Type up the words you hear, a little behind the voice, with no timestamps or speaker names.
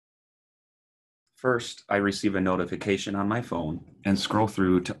First, I receive a notification on my phone and scroll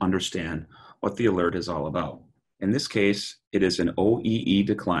through to understand what the alert is all about. In this case, it is an OEE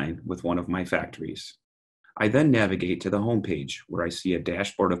decline with one of my factories. I then navigate to the home page where I see a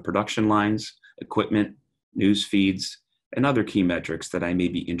dashboard of production lines, equipment, news feeds, and other key metrics that I may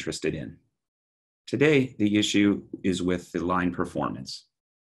be interested in. Today, the issue is with the line performance.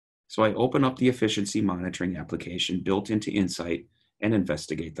 So I open up the efficiency monitoring application built into Insight and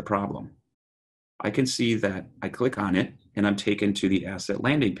investigate the problem. I can see that I click on it and I'm taken to the asset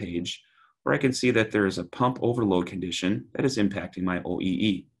landing page where I can see that there is a pump overload condition that is impacting my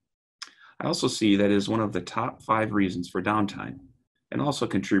OEE. I also see that it is one of the top 5 reasons for downtime and also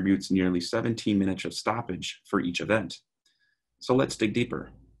contributes nearly 17 minutes of stoppage for each event. So let's dig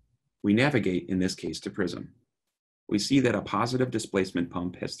deeper. We navigate, in this case, to Prism. We see that a positive displacement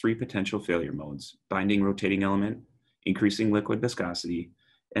pump has 3 potential failure modes: binding rotating element, increasing liquid viscosity,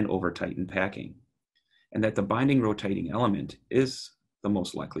 and over-tightened packing, and that the binding rotating element is the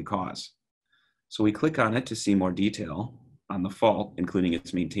most likely cause. So we click on it to see more detail on the fault, including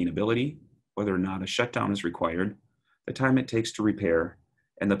its maintainability, whether or not a shutdown is required, the time it takes to repair,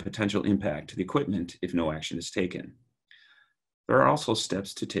 and the potential impact to the equipment if no action is taken. There are also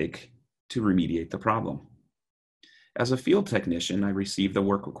steps to take to remediate the problem. As a field technician, I receive the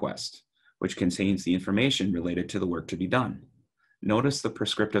work request, which contains the information related to the work to be done. Notice the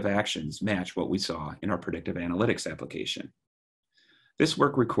prescriptive actions match what we saw in our predictive analytics application. This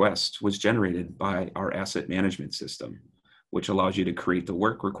work request was generated by our asset management system, which allows you to create the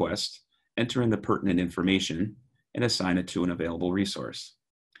work request, enter in the pertinent information, and assign it to an available resource.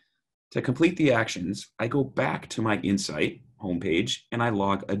 To complete the actions, I go back to my Insight homepage and I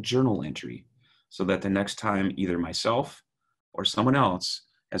log a journal entry so that the next time either myself or someone else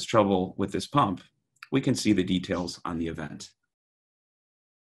has trouble with this pump, we can see the details on the event.